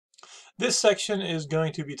This section is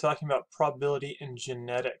going to be talking about probability in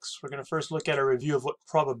genetics. We're going to first look at a review of what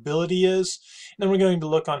probability is, and then we're going to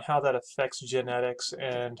look on how that affects genetics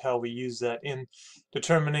and how we use that in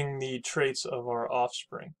determining the traits of our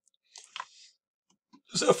offspring.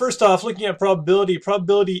 So first off, looking at probability,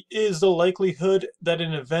 probability is the likelihood that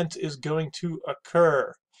an event is going to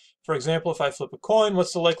occur. For example, if I flip a coin,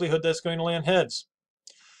 what's the likelihood that's going to land heads?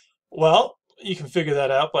 Well, you can figure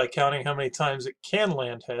that out by counting how many times it can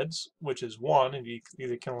land heads, which is 1, and you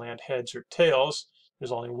either can land heads or tails.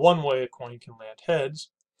 There's only one way a coin can land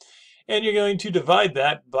heads. And you're going to divide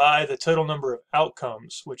that by the total number of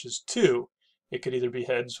outcomes, which is 2. It could either be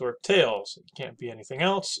heads or tails. It can't be anything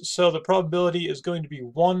else. So the probability is going to be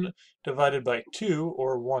 1 divided by 2,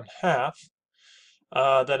 or 1/2.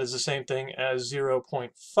 That is the same thing as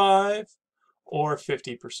 0.5, or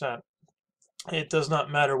 50%. It does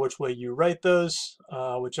not matter which way you write those,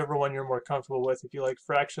 whichever one you're more comfortable with. If you like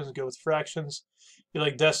fractions, go with fractions. If you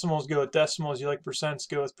like decimals, go with decimals. You like percents,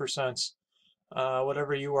 go with percents.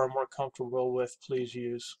 Whatever you are more comfortable with, please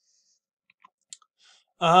use.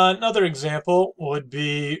 Another example would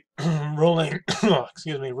be rolling,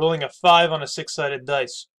 rolling a 5 on a 6-sided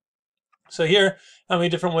dice. So here, how many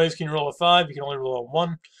different ways can you roll a 5? You can only roll it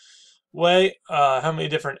one way. How many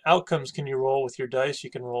different outcomes can you roll with your dice?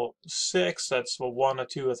 You can roll 6. That's a 1, a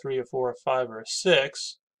 2, a 3, a 4, a 5, or a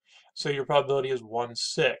 6. So your probability is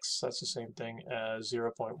 1/6. That's the same thing as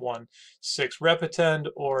 0.16 repetend,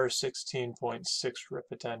 or 16.6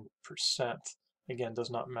 repetend%. Again,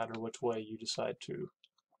 does not matter which way you decide to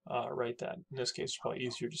write that. In this case, it's probably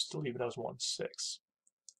easier just to leave it as 1/6.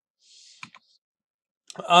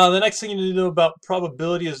 The next thing you need to know about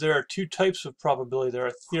probability is there are two types of probability. There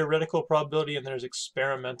are theoretical probability and there's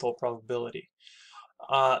experimental probability.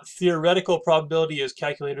 Theoretical probability is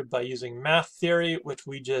calculated by using math theory, which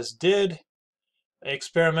we just did.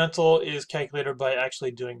 Experimental is calculated by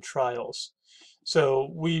actually doing trials. So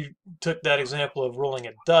we took that example of rolling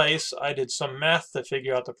a dice. I did some math to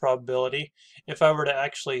figure out the probability. If I were to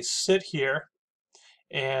actually sit here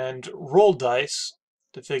and roll dice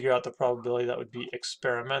to figure out the probability, that would be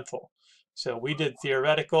experimental. So we did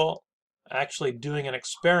theoretical. Actually doing an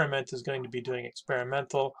experiment is going to be doing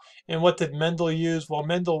experimental. And what did Mendel use? Well,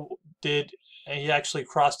 Mendel he actually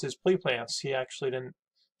crossed his pea plants. He actually didn't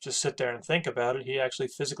just sit there and think about it. He actually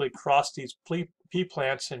physically crossed these pea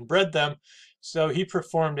plants and bred them. So he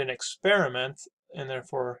performed an experiment, and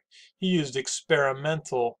therefore he used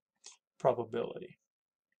experimental probability.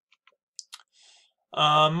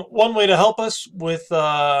 One way to help us with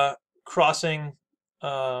crossing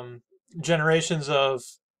generations of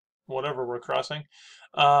whatever we're crossing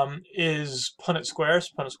is Punnett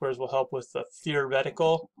squares. Punnett squares will help with the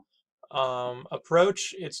theoretical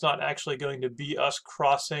approach. It's not actually going to be us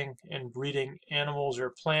crossing and breeding animals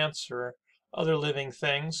or plants or other living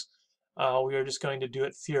things. We are just going to do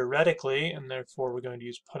it theoretically, and therefore we're going to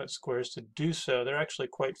use Punnett squares to do so. They're actually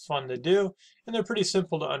quite fun to do, and they're pretty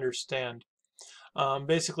simple to understand.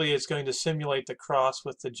 Basically, it's going to simulate the cross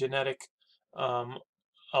with the genetic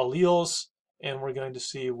alleles, and we're going to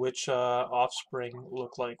see which offspring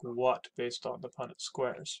look like what based on the Punnett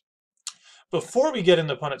squares. Before we get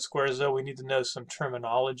into Punnett squares, though, we need to know some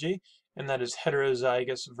terminology, and that is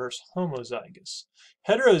heterozygous versus homozygous.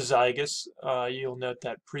 Heterozygous, you'll note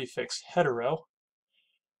that prefix hetero,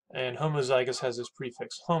 and homozygous has this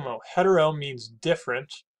prefix homo. Hetero means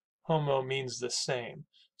different, homo means the same.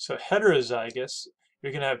 So heterozygous,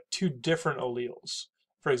 you're going to have two different alleles.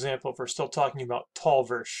 For example, if we're still talking about tall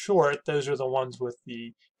versus short, those are the ones with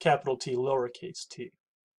the capital T, lowercase t.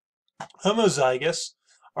 Homozygous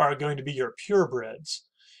are going to be your purebreds.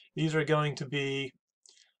 These are going to be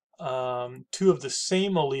two of the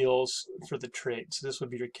same alleles for the trait. So this would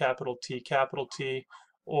be your capital T,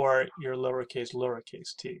 or your lowercase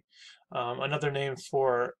t. Another name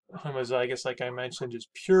for homozygous, like I mentioned, is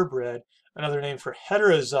purebred. Another name for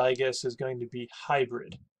heterozygous is going to be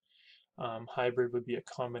hybrid. Hybrid would be a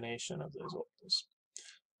combination of those alleles.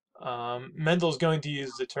 Mendel's going to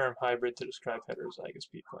use the term hybrid to describe heterozygous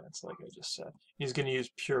pea plants, like I just said. He's going to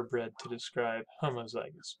use purebred to describe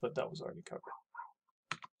homozygous, but that was already covered.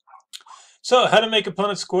 So, how to make a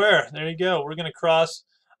Punnett square? There you go. We're going to cross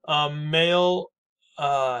male,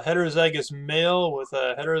 heterozygous male with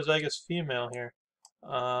a heterozygous female here.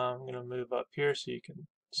 I'm going to move up here so you can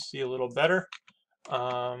see a little better.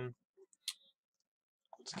 Let's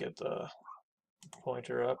get the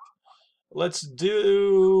pointer up. Let's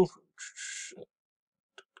do,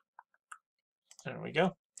 there we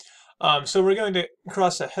go. So we're going to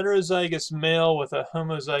cross a heterozygous male with a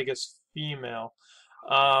homozygous female.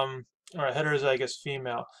 or a heterozygous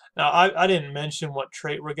female. Now, I didn't mention what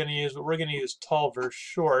trait we're going to use, but we're going to use tall versus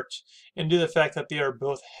short. And due to the fact that they are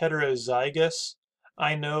both heterozygous,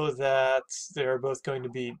 I know that they're both going to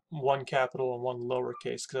be one capital and one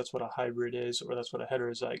lowercase, because that's what a hybrid is, or that's what a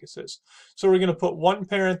heterozygous is. So we're going to put one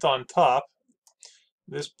parent on top.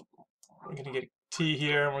 This, we're going to get T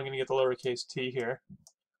here, and we're going to get the lowercase t here.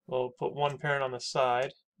 We'll put one parent on the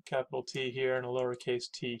side, capital T here, and a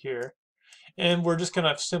lowercase t here. And we're just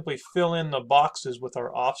going to simply fill in the boxes with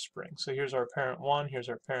our offspring. So here's our parent 1, here's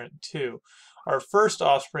our parent 2. Our first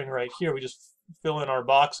offspring right here, we just fill in our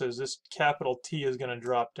boxes. This capital T is going to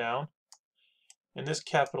drop down, and this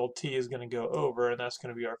capital T is going to go over, and that's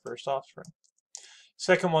going to be our first offspring.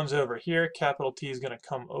 Second one's over here. Capital T is going to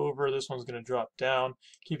come over. This one's going to drop down.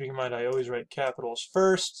 Keeping in mind I always write capitals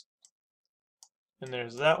first. And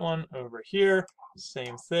there's that one over here.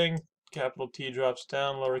 Same thing. Capital T drops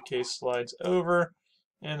down, lowercase slides over,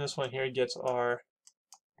 and this one here gets our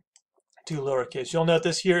two lowercase. You'll note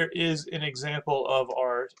this here is an example of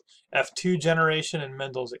our F2 generation in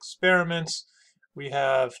Mendel's experiments. We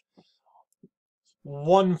have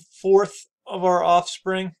 1/4 of our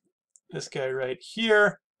offspring. This guy right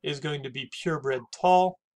here is going to be purebred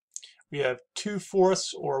tall. We have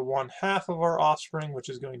 2/4 or 1/2 of our offspring, which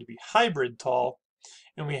is going to be hybrid tall.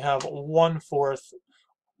 And we have 1/4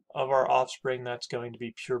 of our offspring that's going to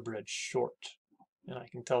be purebred short. And I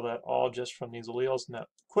can tell that all just from these alleles and that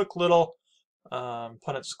quick little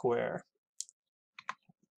Punnett square.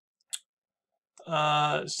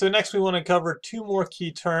 So next we want to cover two more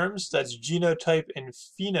key terms. That's genotype and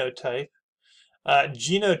phenotype.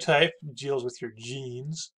 Genotype deals with your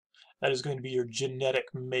genes. That is going to be your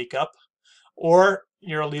genetic makeup or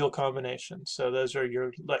your allele combination. So those are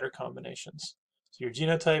your letter combinations. So your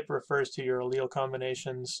genotype refers to your allele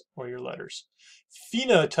combinations or your letters.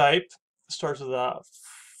 Phenotype starts with a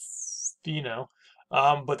pheno,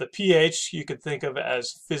 but the PH you could think of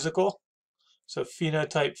as physical. So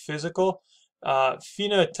phenotype, physical.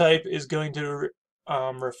 Phenotype is going to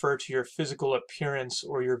refer to your physical appearance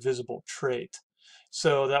or your visible trait.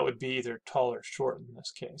 So that would be either tall or short in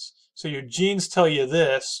this case. So your genes tell you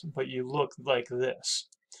this, but you look like this.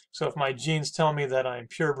 So if my genes tell me that I'm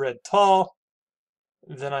purebred tall,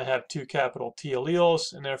 then I have two capital T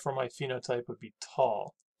alleles, and therefore my phenotype would be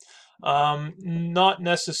tall. Not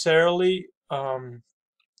necessarily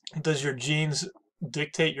does your genes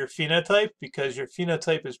dictate your phenotype, because your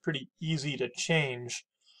phenotype is pretty easy to change.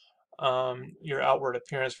 Your outward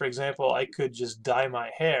appearance, for example, I could just dye my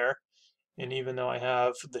hair, and even though I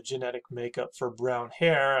have the genetic makeup for brown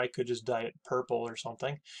hair, I could just dye it purple or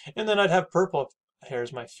something, and then I'd have purple hair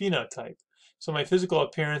as my phenotype. So my physical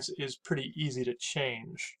appearance is pretty easy to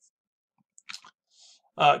change.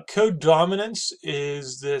 Codominance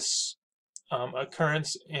is this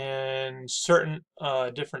occurrence in certain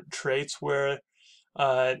different traits where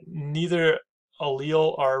neither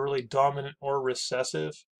allele are really dominant or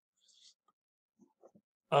recessive.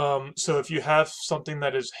 So if you have something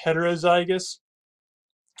that is heterozygous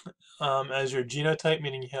as your genotype,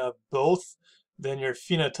 meaning you have both, then your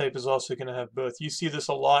phenotype is also going to have both. You see this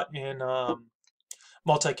a lot in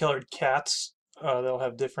multicolored cats. They'll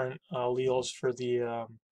have different alleles for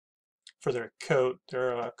their coat,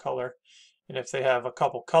 their color. And if they have a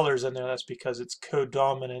couple colors in there, that's because it's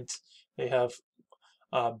codominant. They have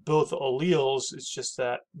both alleles. It's just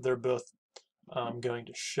that they're both going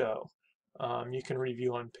to show. You can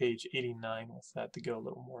review on page 89 with that to go a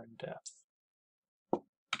little more in depth.